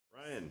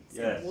Ryan.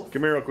 Yes.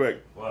 Come here real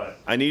quick. What?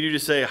 I need you to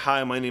say,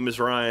 hi, my name is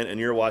Ryan, and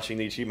you're watching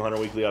the Achievement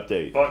Hunter Weekly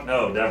Update. Fuck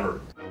no,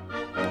 never.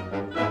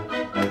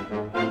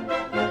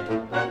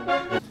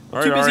 All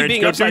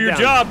right, go do your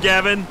job,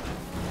 Gavin.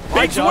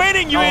 Big's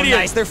winning, you idiot.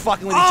 Nice. They're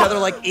fucking with each other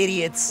like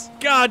idiots.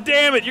 God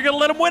damn it. You're going to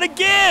let him win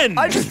again.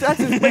 I just had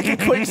to make a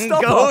quick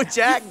stop. Go,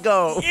 Jack,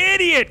 go.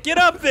 Idiot. Get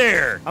up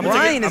there.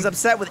 Ryan is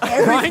upset with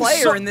every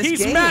player in this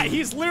game. Mad.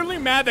 He's literally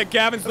mad that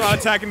Gavin's not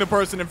attacking the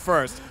person in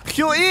first.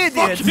 You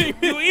idiot. You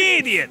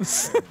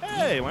idiots.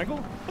 Hey, Michael.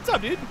 What's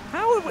up, dude?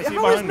 How is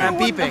I'm that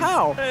beeping.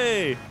 How?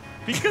 Hey.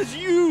 Because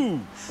you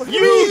could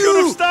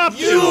have stopped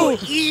it. You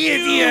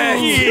idiot.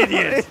 You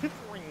idiot.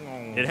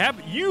 It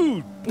happened.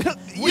 You. It's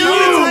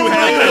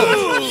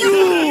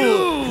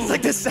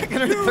like the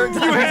second or third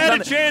time. You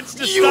had a chance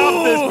to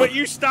stop this, but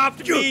you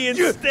stopped me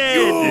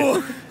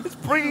instead. It's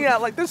bringing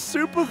out like the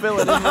super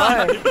villain in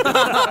Ryan.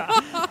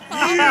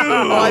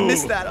 Oh, I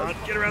missed that.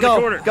 Get around the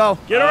corner. Go.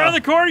 Get around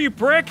the corner, you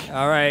prick.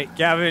 All right,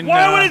 Gavin.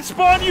 Why would it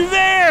spawn you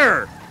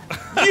there?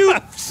 You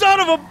son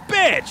of a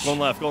bitch. Going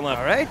left, going left.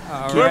 All right.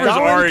 Whoever's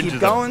orange keep is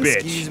going. a bitch.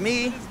 Excuse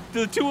me.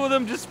 The two of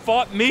them just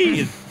fought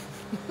me.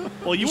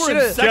 Well, you You were in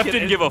should've- second. Jeff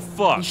didn't give a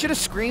fuck. You should have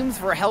screamed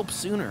for help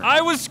sooner.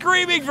 I was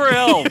screaming for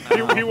help.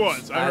 He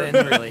was. I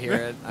didn't really hear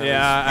it.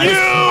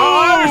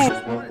 Yeah.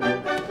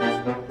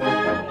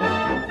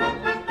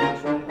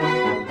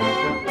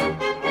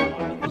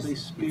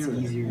 It's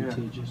easier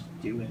to just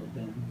do it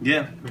than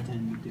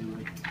pretend to do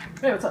it.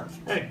 Hey, what's up?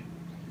 Hey.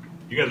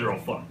 You guys are all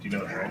fucked. You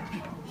know that, right?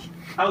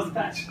 How was the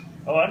patch?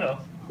 Oh, I know.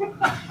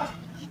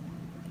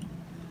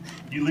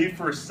 You leave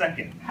for a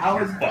second. How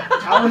was Fuck. the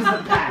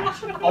patch?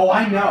 Oh,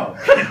 I know.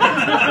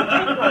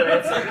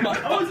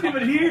 I wasn't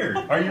even here.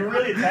 Are you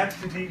really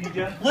attached to DD,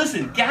 Jeff?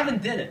 Listen, Gavin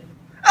did it.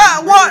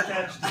 What?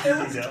 Attached to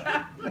DD,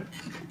 Jeff?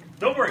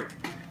 Don't worry.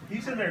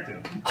 He's in there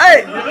too.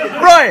 Hey,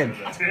 Ryan!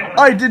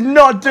 I did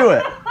not do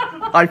it.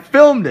 I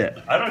filmed it.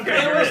 I don't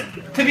care. You're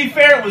in. To be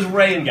fair, it was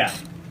Ray and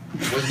Gavin.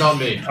 It was not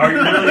me. Are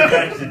you really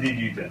attached to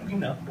DD, Jeff?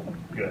 No.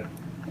 Good.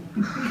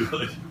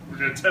 Good. We're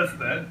gonna test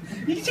that.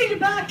 You can change it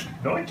back.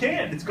 No, I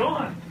can't. It's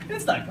gone.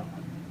 It's not gone.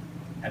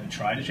 Have you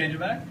tried to change it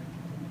back?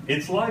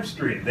 It's live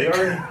stream. They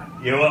already,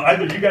 well,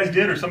 either you guys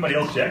did or somebody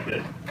else checked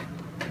it.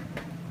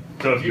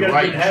 So if you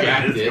guys didn't have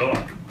Jack it, it's did.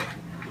 gone.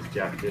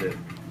 Jack did it.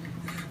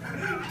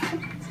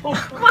 Oh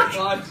my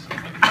god.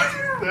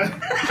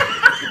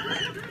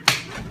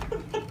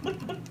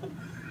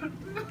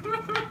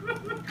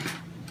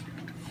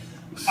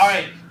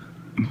 Alright.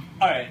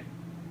 Alright.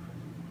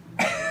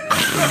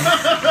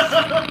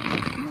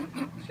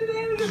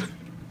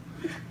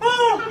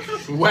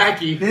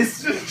 Wacky.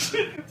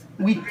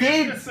 We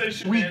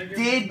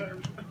did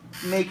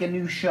make a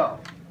new show.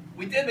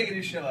 We did make a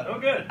new show out of Oh,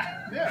 good.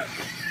 Yeah.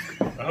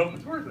 I hope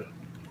it's worth it.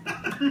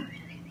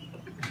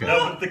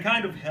 No, but the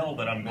kind of hell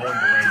that I'm going to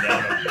rain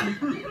down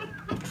on you,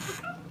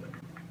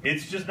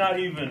 it's just not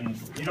even,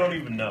 you don't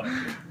even know.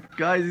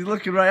 Guys, he's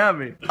looking right at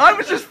me. I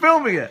was just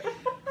filming it.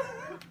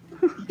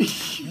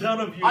 None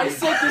of you. I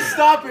said to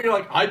stop it. You're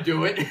like, I'd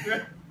do it.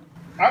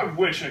 I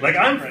wish I could. Like,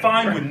 I'm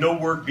fine with no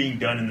work being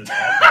done in this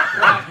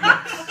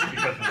office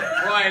because of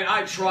that. Ryan,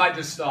 I tried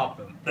to stop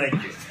them. Thank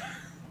you.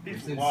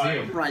 It's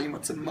insane. Ryan, you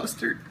want some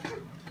mustard?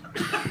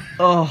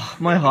 Oh,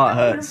 my heart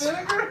hurts.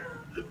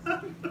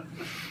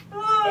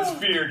 That's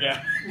fear,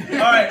 guy.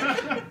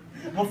 Alright.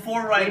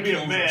 Before Ryan Be a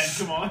kills man, us.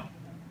 come on.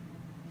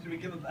 Should we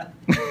give him that?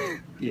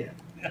 Yeah.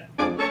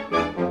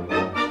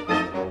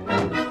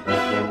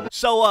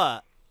 So,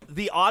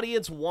 the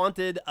audience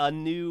wanted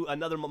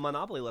another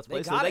Monopoly Let's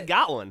Play, so they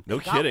got one. No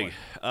They got kidding.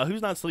 one.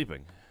 Who's not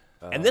sleeping?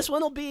 And this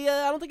one will be,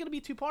 I don't think it'll be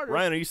a two-parter.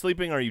 Ryan, are you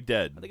sleeping or are you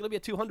dead? I think it'll be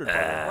a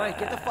 200-parter. Ryan,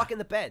 get the fuck in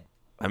the bed.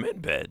 I'm in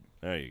bed.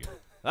 There you go.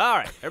 All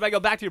right, everybody go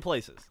back to your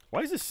places.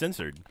 Why is this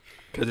censored?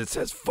 Because it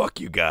says, fuck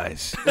you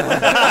guys.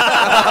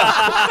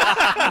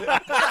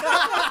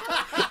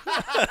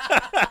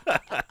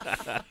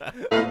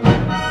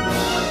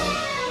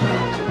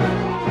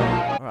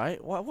 All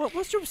right.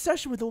 What's your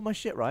obsession with all my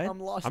shit, Ryan? I'm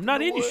lost. I'm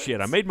not in your shit.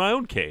 I made my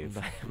own cave.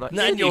 Not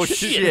in your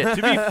shit.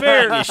 To be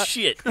fair,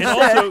 shit. and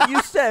also,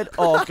 You said,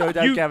 "Oh, go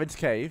down You- Gavin's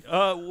cave." wait,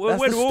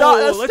 That's the start-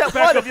 that's let's step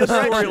back one up of your the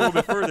story a direction. little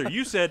bit further.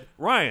 You said,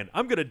 Ryan,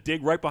 I'm going to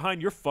dig right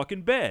behind your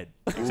fucking bed.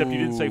 Except you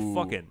didn't say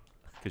fucking,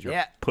 because you're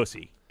Yeah. a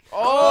pussy. Oh!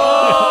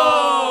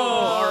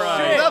 All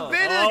right. The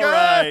vinegar! All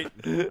right.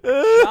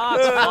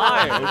 Shots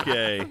fired.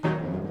 Okay.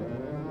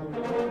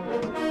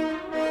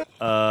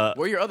 Where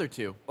are your other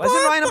two?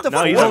 Wasn't Ryan up to No,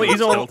 four? he's only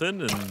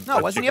Skeleton and No,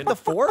 wasn't he up to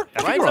four?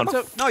 Ryan's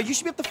up to. No, you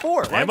should be up to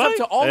four. Am I? up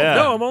to all of Yeah.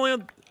 them. No, I'm only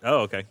on. Oh,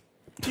 okay.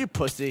 You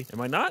pussy. Am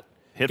I not?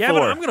 Hit Gavin,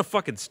 4. I'm going to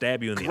fucking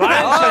stab you in the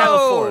Ryan eye. should have a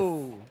fourth.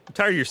 Oh! I'm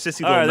tired of your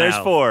sissy All little right, there's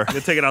mouth. 4. I'm going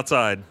to take it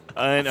outside.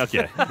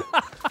 Okay.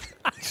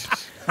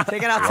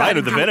 Take it outside. Ryan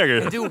with the and do- vinegar.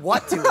 and do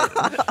what to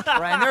it?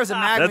 Ryan, there was a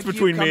magma That's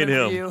between cube me and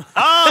coming for him. you.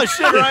 Oh,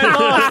 shit, Ryan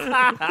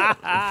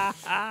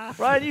lost.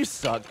 Ryan, you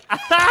suck. Dude,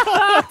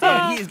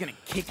 he is gonna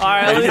kick you. All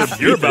right,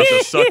 You're about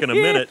to suck in a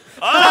minute.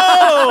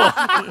 Oh!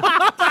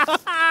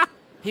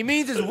 He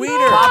means his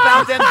wiener. Pop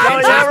out them Oh,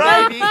 dentures, yeah,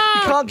 right? baby.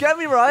 You can't get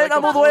me, Ryan.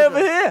 I'm all the way over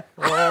here.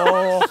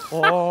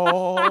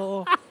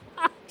 Oh.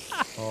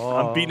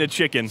 I'm beating a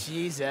chicken.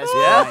 Jesus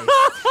Yeah?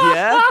 Christ.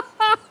 Yeah?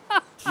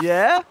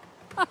 Yeah?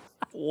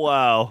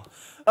 Wow.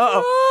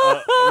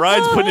 Uh-oh.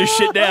 Ryan's putting his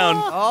shit down.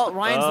 Oh,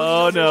 Ryan's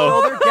Oh, looking no.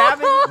 over his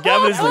shoulder.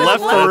 Gavin has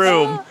left the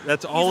room.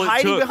 That's all He's it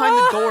hiding took. behind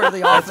the door of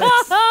the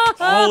office.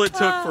 All it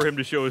took for him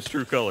to show his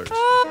true colors.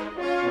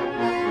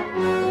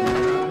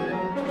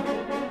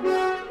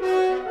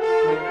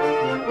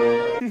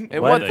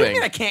 And one What do you thing.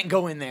 mean I can't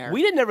go in there?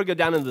 We didn't ever go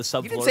down into the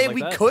subfloor. You didn't say like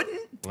we that. couldn't?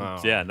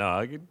 Yeah, no,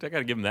 I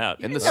gotta give him that.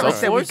 In the Never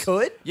said we subfloors?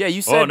 could. Yeah,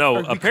 you said. Oh no! we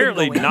couldn't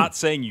Apparently, go in. not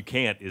saying you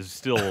can't is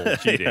still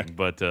cheating.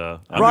 But I'm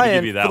gonna Ryan,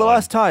 give you that for the one.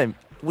 last time,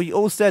 we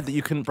all said that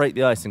you couldn't break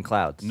the ice in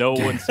clouds. No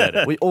one said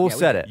it. We all Yeah, we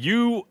said it.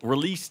 You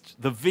released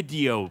the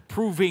video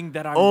proving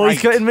that I'm Oh, right.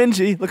 he's getting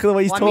mingy. Look at the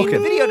way he's Well, I mean, the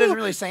talking. video doesn't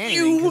really say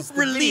anything because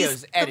the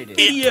video's edited.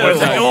 Well,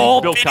 Video.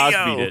 oh, Bill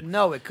Cosby did.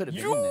 No, it could have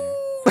been in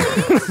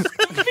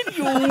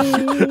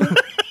there.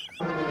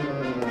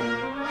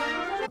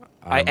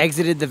 I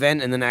exited the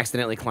vent and then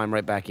accidentally climbed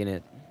right back in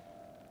it.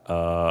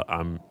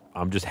 I'm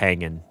just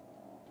hanging.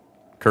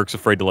 Kirk's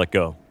afraid to let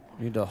go.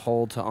 You need to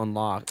hold to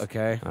unlock.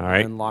 Okay. All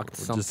right. Unlocked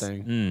We'll just-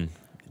 something.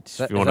 If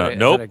that- you is want that to, a- is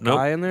nope, that a nope.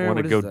 guy in there? Want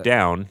to What go is that?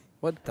 down?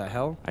 What the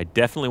hell? I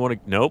definitely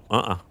want to. Nope.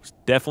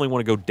 Definitely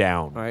want to go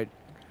down. All right.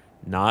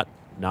 Not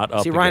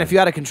up. See, Ryan, again. if you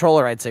had a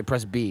controller, I'd say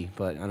press B,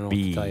 but I don't know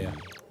B. what to tell you.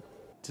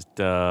 Just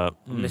I'm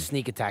gonna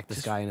sneak attack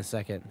this guy in a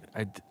second.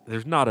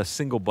 there's not a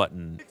single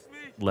button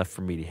left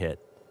for me to hit.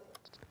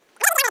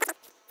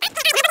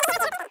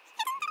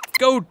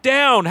 Go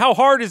down! How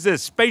hard is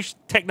this? Space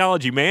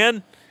technology,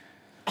 man.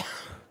 I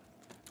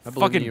believe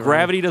in Fucking you,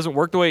 gravity doesn't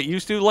work the way it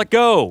used to. Let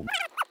go.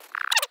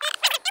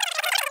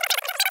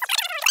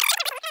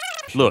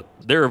 Look,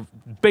 there are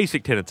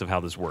basic tenets of how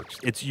this works.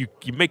 It's you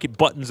make it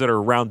buttons that are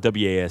around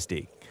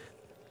WASD.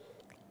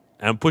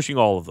 And I'm pushing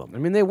all of them. Ryan. I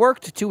mean, they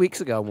worked 2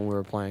 weeks ago when we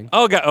were playing.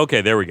 Oh, God.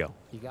 Okay, there we go.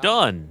 got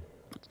Done.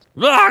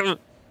 Ah!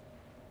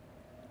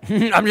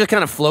 I'm just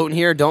kind of floating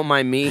here. Don't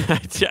mind me.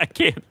 I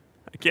can't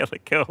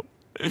let go.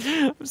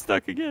 I'm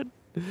stuck again.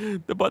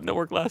 The button that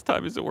worked last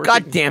time isn't working.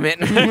 God damn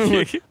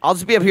it. I'll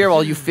just be up here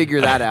while you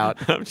figure that out.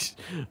 I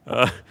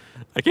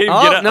can't even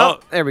Oh, get out. no.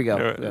 Oh. There we go.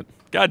 All right. Good.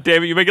 God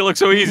damn it, you make it look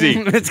so easy.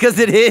 It's because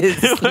it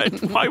is.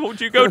 Why won't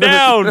you go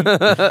down?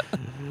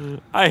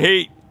 I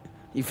hate.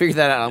 You figured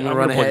that out. I'm going to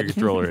run plug the ahead.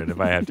 controller in if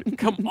I have to.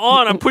 Come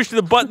on, I'm pushing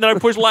the button that I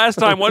pushed last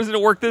time. Why doesn't it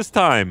work this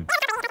time?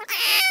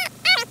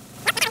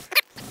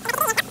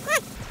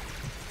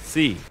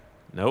 C.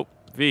 Nope.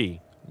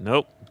 V.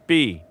 Nope.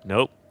 B.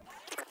 Nope.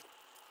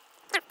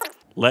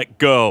 Let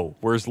go.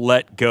 Where's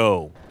let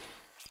go?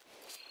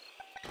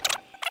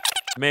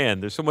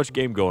 Man, there's so much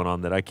game going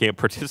on that I can't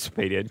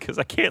participate in because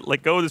I can't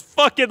let go of this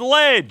fucking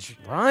ledge.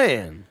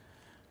 Ryan.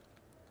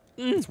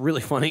 It's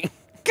really funny.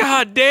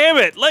 God damn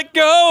it. Let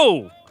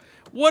go.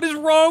 What is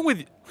wrong with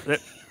you? All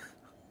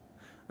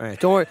right.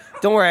 Don't worry.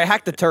 Don't worry. I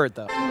hacked the turret,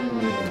 though.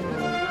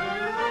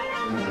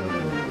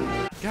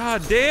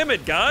 God damn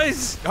it,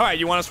 guys. All right,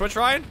 you want to switch,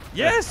 Ryan?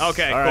 Yes.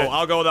 Okay, All cool. right.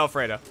 I'll go with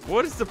Alfredo.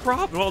 What is the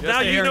problem? Well, Just now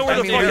to you hear- know where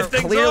the I mean, fucking you're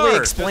things Clearly are.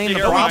 explain the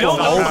Just to hear problem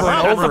Ryan. over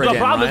and over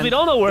again, Ryan. We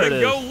don't know where it Then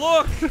is. go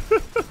look.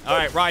 All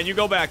right, Ryan, you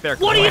go back there.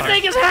 What do you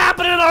think is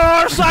happening on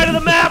our side of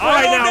the map I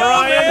right don't now, know,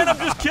 Ryan? man. I'm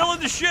just killing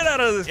the shit out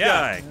of this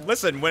guy.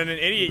 Listen, when an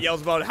idiot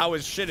yells about how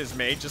his shit is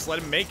made, just let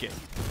him make it.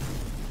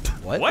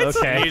 What?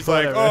 Okay. He's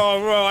like, oh,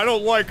 bro, I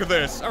don't like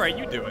this. All right,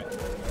 you do it.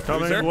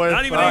 Loser.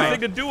 Not even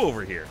anything to do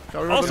over here.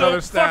 Also,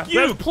 another staff. fuck you.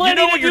 There's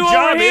plenty You know to what your do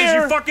job over is.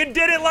 here. You fucking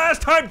did it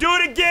last time. Do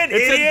it again,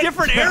 It's idiot. a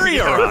different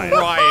area,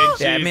 Ryan.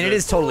 Yeah, I mean, it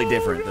is totally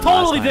different. Than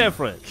Totally last time.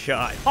 different.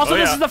 God. Also,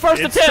 this is the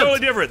first it's attempt. totally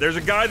different. There's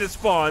a guy that I'm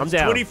spawns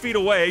down. 20 feet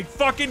away.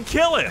 Fucking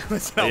kill him.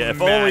 Yeah,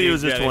 if only he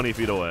was just 20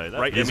 feet away.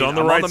 Right, I he's mean, on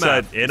the I'm right the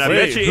side. map. And I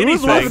Wait, bet you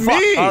who's anything. with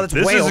me? Oh, that's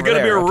This way is over going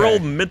to be there. a Okay. real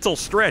mental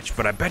stretch,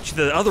 but I bet you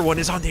the other one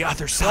is on the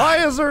other side.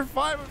 Why is there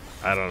 5?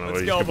 I don't know what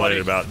he's go, complaining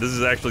buddy. about. This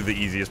is actually the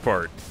easiest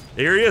part.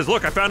 Here he is.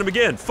 Look, I found him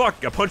again.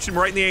 Fuck, I punched him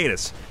right in the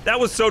anus. That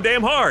was so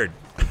damn hard.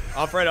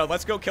 Alfredo,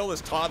 let's go kill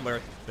this toddler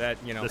that,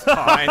 you know,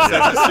 Ryan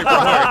says is super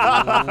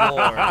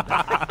hard.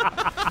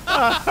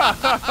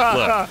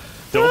 Look,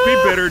 don't be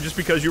bitter just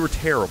because you were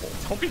terrible.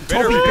 Don't be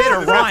bitter. Don't be bitter,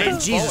 man. Ryan.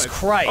 It's Jesus bullets.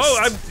 Christ.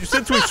 Oh,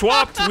 since we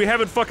swapped, we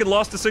haven't fucking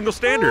lost a single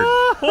standard.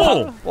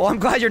 Oh, Well, I'm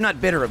glad you're not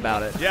bitter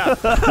about it. Yeah.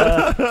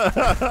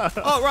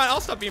 Oh, Ryan,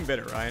 I'll stop being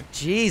bitter, Ryan.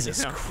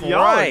 Jesus Christ.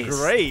 Y'all are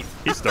great.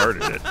 he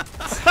started it.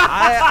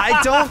 I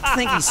don't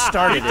think he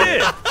started He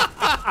did. it.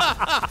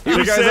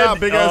 He guys out,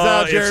 big guys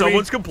out, If Jeremy.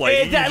 someone's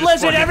complaining, you just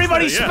Listen, fucking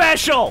everybody's say it.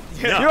 special.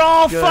 Yeah. You're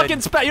all Good.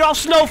 fucking special. You're all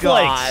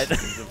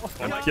snowflakes. God.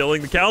 I'm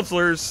killing the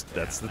counselors.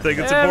 That's the thing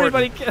that's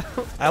Everybody. important.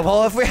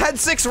 Well, if we had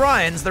 6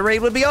 Ryans, the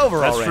raid would be over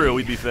That's already. true.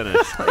 We'd be finished.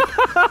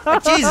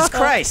 Jesus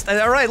Christ.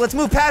 All right, let's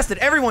move past it.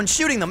 Everyone's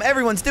shooting them.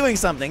 Everyone's doing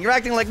something. You're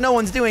acting like no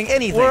one's doing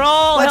anything. We're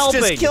all Let's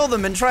helping. just kill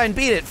them and try and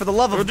beat it for the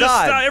love of Well, just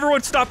God. stop,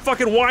 everyone stop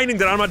fucking whining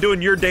that I'm not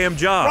doing your damn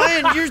job.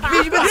 Ryan, you've been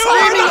screaming the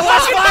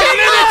last 5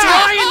 minutes.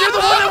 Ryan, you're the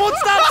one that won't Don't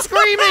stop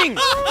screaming!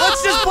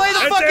 Let's just play the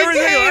fucking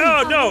game!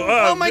 Oh, no.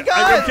 Oh, my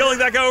God. I'm killing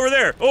that guy over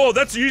there. Oh,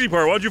 that's the easy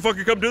part. Why don't you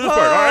fucking come do this part?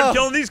 All right, I'm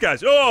killing these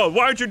guys. Oh,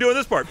 why aren't you doing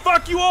this part?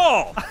 Fuck you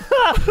all.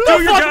 Do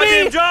your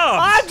goddamn job.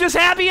 I'm just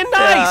happy and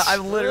nice. Yeah,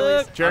 I'm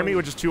literally... Jeremy,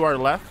 which is to our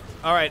left.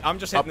 All right, I'm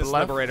just hitting this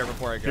left. liberator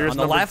before I go. Here's On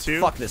the number left? 2.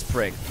 Fuck this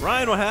prig.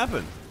 Ryan, what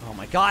happened? Oh,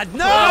 my God.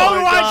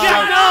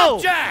 No!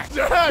 Jack,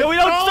 no! No, we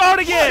don't start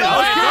again.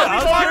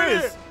 I was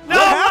curious. No,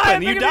 What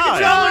happened? You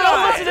died.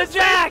 Don't listen to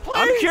Jack.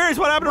 I'm curious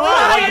what happened to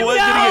Ryan. Like, was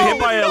did he get hit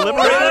by a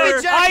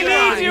liberator?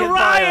 I need you,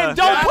 Ryan.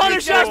 Don't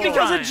punish us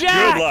because of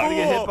Jack. Good luck. Did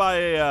he get hit by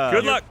a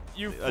Good luck.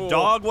 a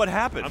dog? What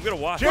happened? I'm going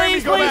to watch. Jeremy,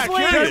 Please, go please, back.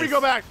 please. Jeremy,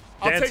 go back.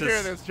 I'll Dances. take care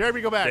of this.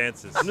 Jeremy, go back.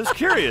 Dances. I'm just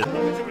curious.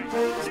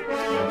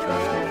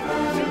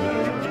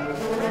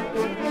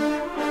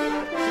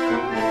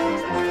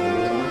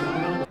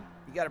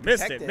 You gotta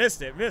Missed protect it, it.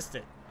 missed it, missed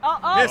it.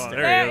 Missed it.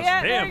 There he is.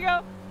 Yeah, there Damn. you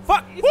go.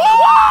 Fuck!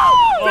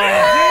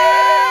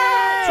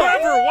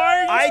 Trevor,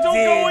 why are you still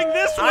going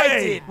this way? I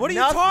did What are you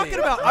nothing. talking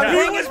about?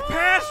 He was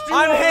past you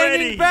I'm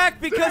already. hanging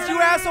back because you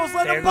assholes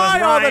let There him by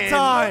goes all the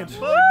Ryan.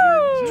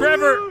 time.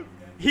 Trevor,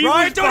 he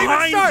Ryan, was don't even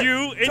behind start.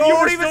 you, and Don't you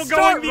were even still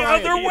start, going the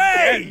Ryan. other He's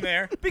way.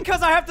 there.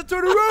 Because I have to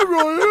turn around,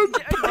 Ryan.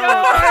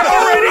 I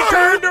already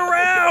turned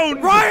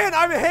around. Ryan,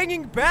 I'm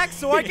hanging back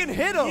so I can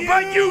hit him.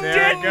 But you There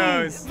didn't. it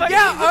goes.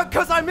 Yeah,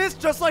 because I missed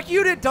just like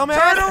you did, dumbass.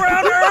 Turn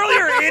around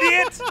earlier,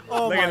 idiot.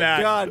 Oh Look my at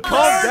that. God, What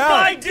calm am down.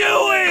 I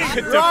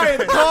doing?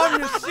 Ryan, calm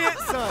your shit,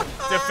 son.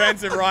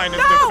 Defensive Ryan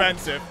is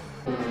defensive.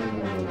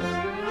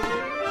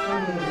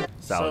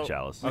 Salad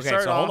chalice. Okay,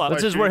 so hold on.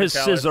 This is where his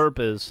scissorp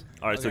is.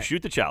 All right, so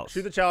shoot the chalice.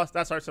 Shoot the chalice.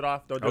 That starts it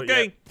off. Don't do it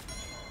Okay. yet.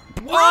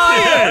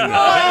 Ryan!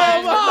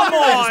 Come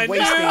on,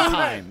 wasting dude.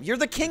 time. You're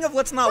the king of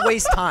let's not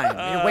waste time.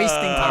 You're wasting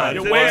time.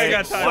 You're wasting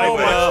Wipe time.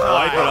 it up.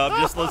 Wipe it up.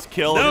 Just let's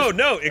kill No, it.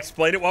 no.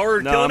 Explain it while we're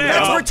No, killing it.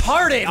 That's no.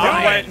 retarded.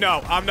 Ryan.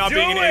 No, I'm not Do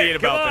being an it.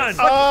 idiot Come about this.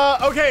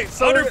 on. Okay,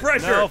 so Under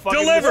pressure. No, fucking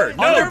Deliver.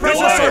 No, Under pressure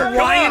so deliver.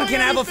 Ryan can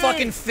have a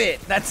fucking fit.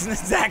 That's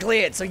exactly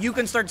it. So you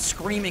can start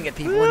screaming at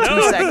people in 2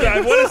 No, seconds. I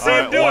want to see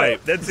him All do right, it.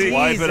 wipe. That's it.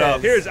 Wipe it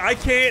up. Here's, I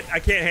can't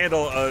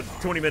handle a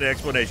 20-minute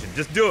explanation.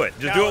 Just do it.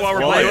 Just do it while we're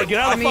Well, playing. get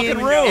out I of the mean,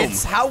 fucking room.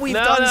 it's how we've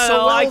No, done no, so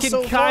well I can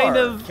so kind far.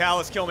 of.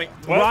 Callus, kill me.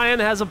 Ryan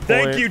has a point.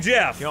 Thank you,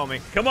 Jeff. Kill me.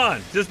 Come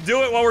on. Just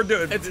do it while we're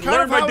doing it. it's kind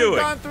Learn of by how we've doing.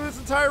 gone through this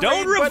entire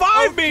Don't raid, but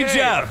revive me, okay.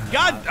 Jeff.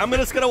 God, I'm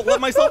just gonna let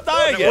myself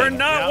die again. We're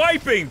not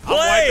wiping.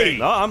 Play.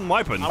 No, I'm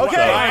wiping. Okay,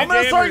 So- I'm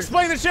gonna Damn start it.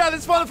 explaining the shit out of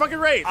this motherfucking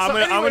raid. I'm So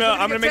gonna- anyways, I'm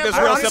gonna make this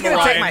I'm real I'm just simple,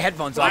 gonna take Ryan. my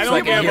headphones off I so don't I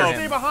can give hear a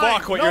him.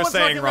 fuck what No you're one's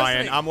saying, fucking Ryan.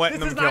 listening. I'm letting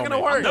This them is not kill gonna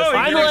me. work. No,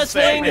 I'm you're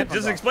listening. saying-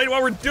 Just explain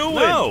what we're doing.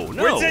 No.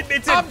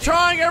 It's I'm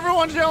trying.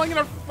 Everyone's yelling in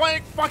a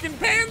fucking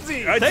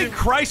pansy. Thank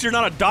Christ you're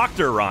not a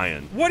doctor,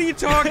 Ryan. What are you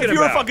talking If about?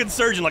 you're a fucking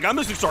surgeon, like I'm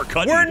just gonna start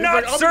cutting. We're you. not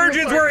like, I'm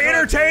surgeons, gonna we're start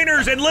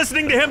entertainers, and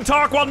listening to him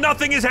talk while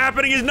nothing is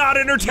happening is not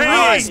entertaining.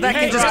 Realize that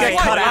can just get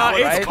cut out,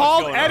 It's right?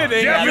 called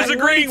editing. Jeff is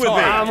agreeing with me.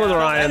 I'm with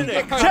Ryan.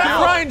 Jeff,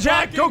 Ryan,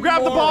 Jack, go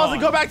grab the balls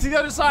and go back to the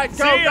other side.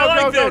 Go, See, I go,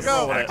 like go, this.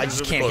 go. I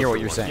just can't hear what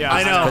you're saying. Yeah,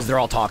 I know. Because they're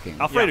all talking.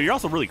 Alfredo, you're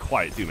also really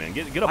quiet too, man.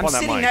 Get up I'm on that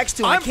sitting mic. next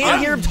to him. I can't I'm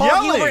hear him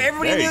talking yelling. over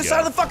everybody on There the you other side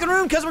of go. the fucking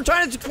room because we're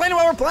trying to explain it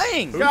while we're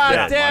playing. God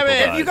Yeah, damn Michael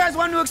it. died. If you guys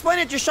want him to explain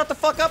it, just shut the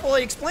fuck up while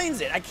he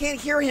explains it. I can't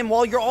hear him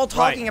while you're all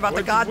talking about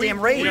the goddamn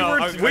raid.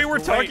 We were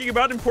talking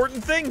about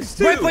important things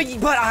too. But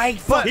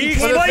He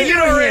explained it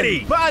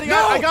already. But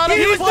I got him.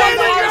 he was Why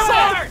on your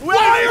side. Why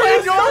are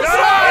you on your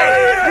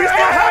side? We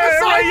still have a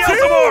side Yes,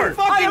 too. more.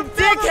 Fucking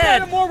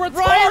dickhead!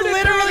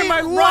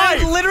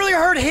 Ryan literally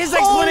heard his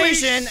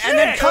explanation and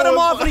then cut him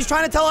off when he's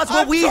trying to tell us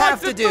what we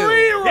have to do.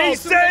 He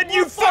said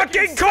you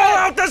fucking call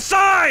out the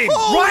sign.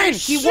 Ryan,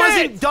 he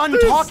wasn't done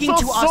There's talking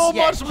to so us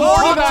yet. much He more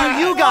to talked that.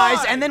 to you guys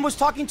and then was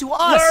talking to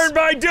us. Learn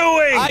by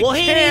doing. Well,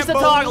 he needs to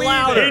talk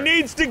louder. He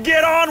needs to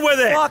get on with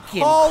it.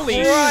 Fucking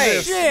Holy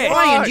Christ. shit.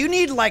 Ryan, you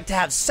need like to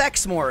have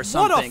sex more or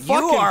something. You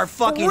fucking are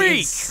fucking freak.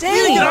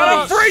 insane.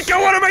 Not a freak.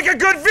 I want to make a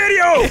good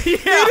video. You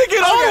need to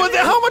get on with it.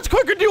 How much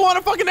quicker do you want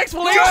a fucking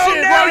explanation? Go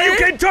now. Ryan? You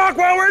can talk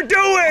while we're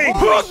doing.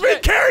 Who's been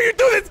carrying you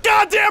through this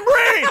goddamn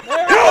raid?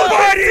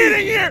 Nobody.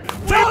 Sitting here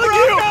telling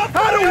you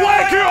how to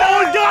whack your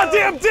own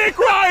goddamn dick,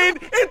 Ryan.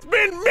 It's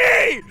been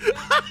me.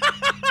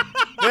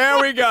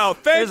 There we go.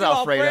 Thank Here's you,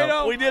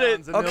 Alfredo. We did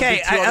it.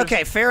 Okay,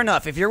 okay, fair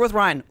enough. If you're with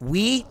Ryan,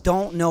 we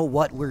don't know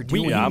what we're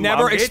doing. Yeah, I'm-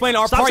 Never I'm- explain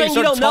our Stop part. saying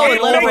you don't know talking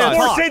it, let It him over makes us.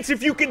 more talk. sense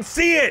if you can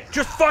see it.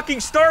 Just fucking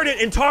start it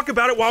and talk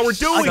about it while we're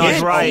doing Again,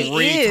 it. right.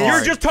 he is.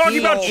 You're just talking He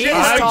about shit. is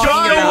I talking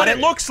don't know about what it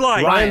looks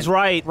like. Ryan's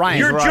right. Ryan's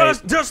You're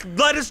right. just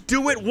let us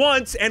do it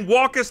once and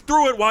walk us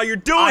through it while you're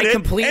doing I it,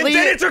 completely- and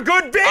then it's a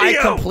good I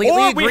video. completely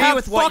Or agree we have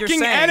with what you're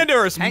fucking saying.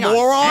 editors, Hang on.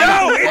 moron.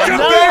 No, it's a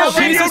No, better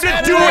video Jesus, to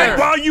do editor. it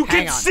while you Hang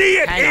can on. see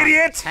it, Hang on.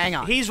 idiot. Hang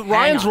on. He's Hang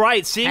Ryan's on.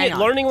 right. Seeing Hang it, on.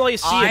 learning while you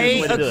see it. is I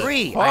the way to do it.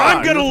 agree.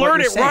 I'm gonna with what learn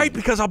you're it saying. right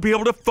because I'll be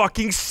able to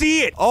fucking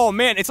see it. Oh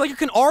man, it's like you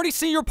can already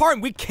see your part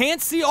and we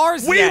can't see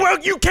ours We yet. will.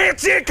 You can't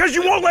see it because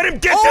you won't let him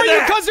get Oh, to you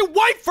that. cousin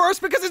white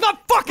first because he's not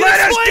fucking Let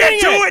us explaining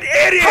get to it,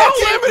 idiot. How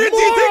limited do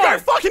you think our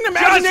fucking let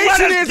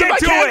imagination us is? If get I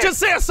to can't it. just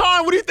say a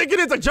sign, what do you think it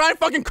is? A giant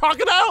fucking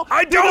crocodile?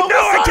 I You don't know. what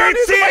I sign can't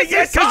is see if I it say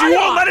yet because you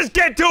won't Scion? let us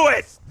get to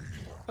it.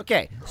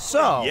 Okay,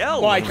 so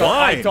Yell. Michael,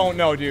 I Wine. don't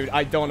know, dude.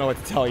 I don't know what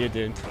to tell you,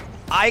 dude.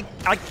 I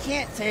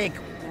can't take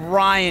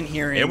Ryan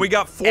hearing. And we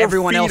got 4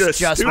 everyone feet else of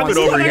just stupid wants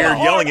over to here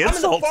know. yelling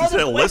insults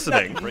instead of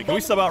listening. Can we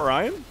sub out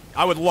Ryan?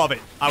 I would love it.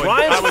 I would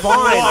Ryan's Love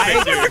fine.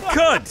 it, dude.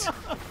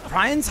 Cunt.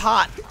 Ryan's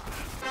hot.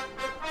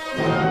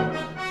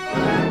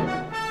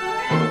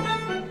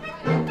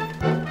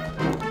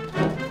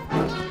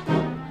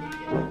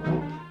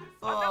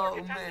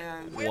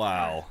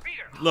 Wow.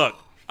 Look,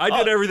 I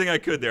did everything I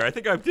could there. I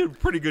think I did a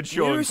pretty good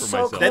showing for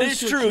myself. That is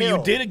true.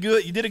 You did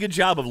a good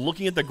job of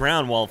looking at the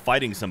ground while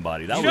fighting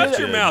somebody. That Shut was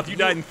your good. mouth. You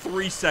died in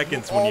 3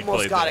 seconds when you Almost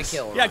played got a this.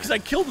 kill. Yeah, because I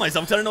killed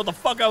myself because I didn't know what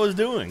the fuck I was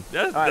doing.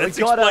 That right, we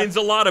explains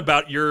a lot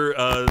about your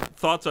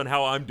thoughts on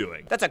how I'm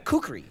doing. That's a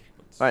kukri.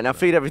 All right, now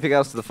feed everything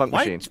else to the funk Why?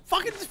 machine.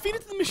 Fucking just feed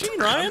it to the machine,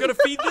 Ryan. I'm going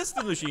to feed this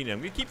to the machine. I'm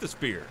going to keep the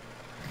spear.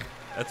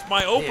 That's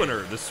my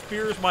opener. The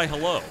spear is my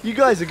hello. You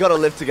guys have got to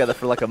live together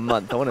for like a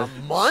month. I want to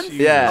Month?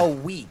 Yeah. A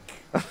week.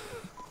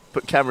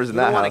 put cameras in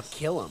You don't that want house. to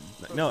kill him.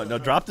 No,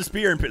 drop the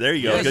spear and there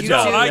you go. Yes, Good you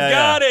job. two- I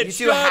got it. You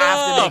two Shut have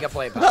to up. make a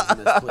play pass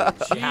in this, please. You have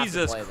to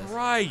Jesus play this.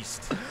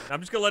 Christ. I'm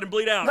just going to let him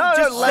bleed out. No,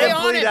 Just let stay him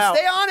on bleed him. out.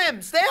 Stay on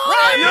him. Stay on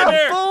Right him. in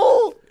there.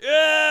 Fool!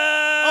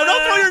 Yeah. Oh,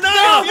 don't throw your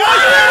knife.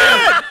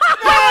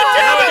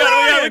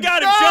 We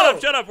got him.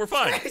 Shut up. We're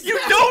fine. You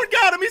don't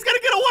got him. He's gonna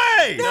get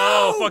away.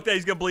 No, fuck that.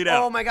 He's going to bleed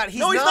out. Oh my God, he's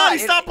No, he's not. He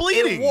stopped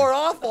bleeding. It wore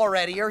off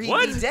already, or he'd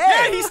What? be Yeah,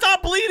 dead. he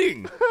stopped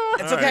bleeding.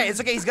 It's okay. It's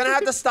okay. He's gonna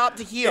have to stop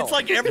to heal. It's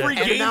like every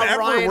And game now ever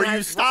Ryan where you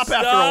has- stop after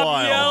a Stop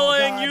while.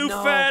 yelling, God, you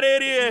no. fat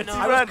idiot. No,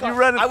 You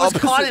ran in I was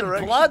opposite caught in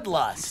direction.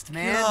 bloodlust,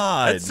 man.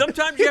 God. And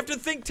sometimes you have to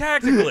think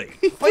tactically.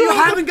 But you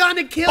haven't gotten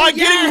a kill By yet.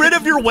 getting rid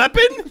of your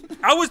weapon?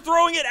 I was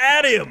throwing it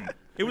at him.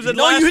 It was a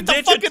No, last you hit the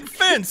ditch fucking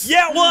fence.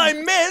 Yeah, well, I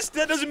missed.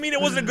 That doesn't mean it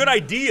wasn't a good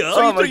idea. Oh,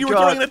 Oh my you were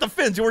God. throwing it at the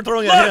fence. You weren't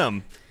throwing it Look. at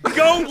him.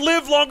 Go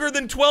live longer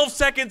than 12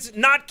 seconds,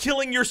 not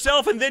killing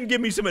yourself, and then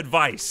give me some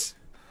advice.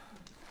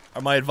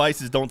 My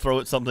advice is don't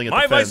throw something at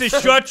My the fence. advice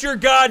is shut your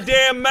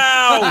goddamn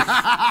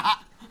mouth.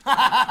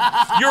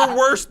 You're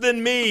worse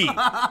than me.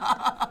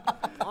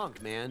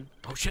 Punk, man.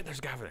 Oh shit, there's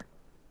a guy over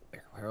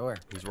there. Where?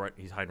 He's right.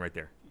 He's hiding right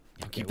there.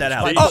 Keep that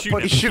out. Oh, shoot him.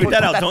 he's shooting. Keep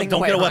that out. that Don't thing get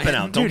a away, weapon Ryan.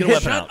 out. Don't Dude, get a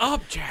weapon Shut out.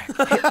 up,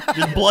 Jack.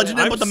 Just bludgeon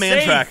him I'm with the man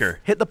safe. tracker.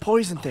 Hit the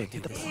poison thing.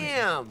 Hit the poison.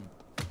 Damn.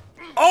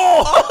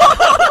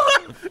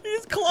 Oh! He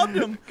just clubbed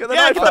him. Get the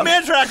Yeah, knife get the out.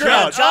 man tracker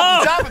out.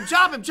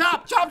 Chop him,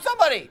 chop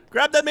somebody.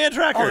 Grab that man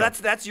tracker. Oh,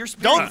 that's your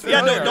speed.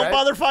 don't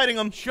bother fighting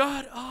him.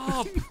 Shut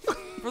up.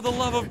 For the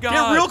love of God.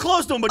 Get real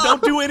close to him, but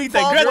don't do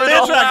anything. Fall Grab the for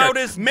man the tracker.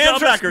 loudest, Man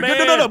dumbest tracker.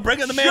 man. No. Break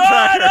in the man Shut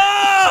tracker.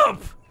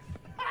 up!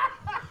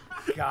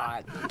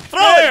 God. Throw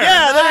it.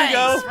 Yeah, there you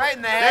Nice, go. right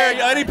in the There head.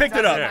 you go. And he picked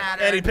it up. Doesn't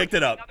matter. And he picked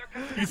it up.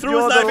 You threw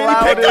You're his the knife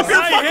and he picked up loudest-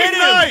 your I fucking hit him.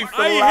 knife.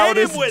 I hit him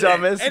Loudest, with it.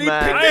 dumbest And he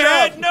man. picked I it up.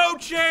 had no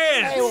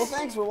chance. Hey, well,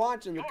 thanks for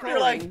watching the You're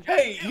like,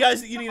 hey, you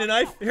guys, you need a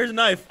knife? Here's a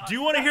knife. Do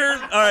you want to hear?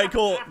 All right,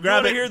 cool. Want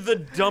Grab to it. hear the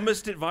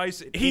dumbest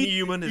advice any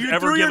human has you ever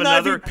threw your given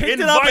knife, another? he picked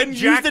it up Invite and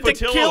Jack used it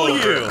to Patillo kill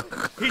over.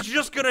 you. He's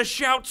just gonna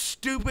shout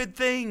stupid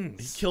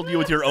things. Killed you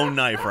with your own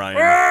knife,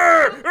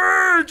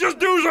 Ryan. Just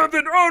do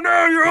something. Oh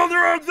no, you're on the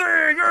wrong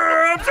thing.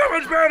 I'm so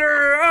much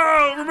better.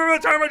 Oh, remember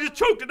the time I just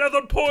choked to death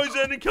on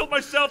poison and killed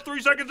myself 3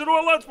 seconds into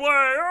a Let's Play?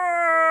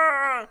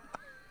 All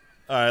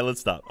right,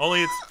 let's stop.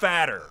 Only it's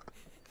fatter.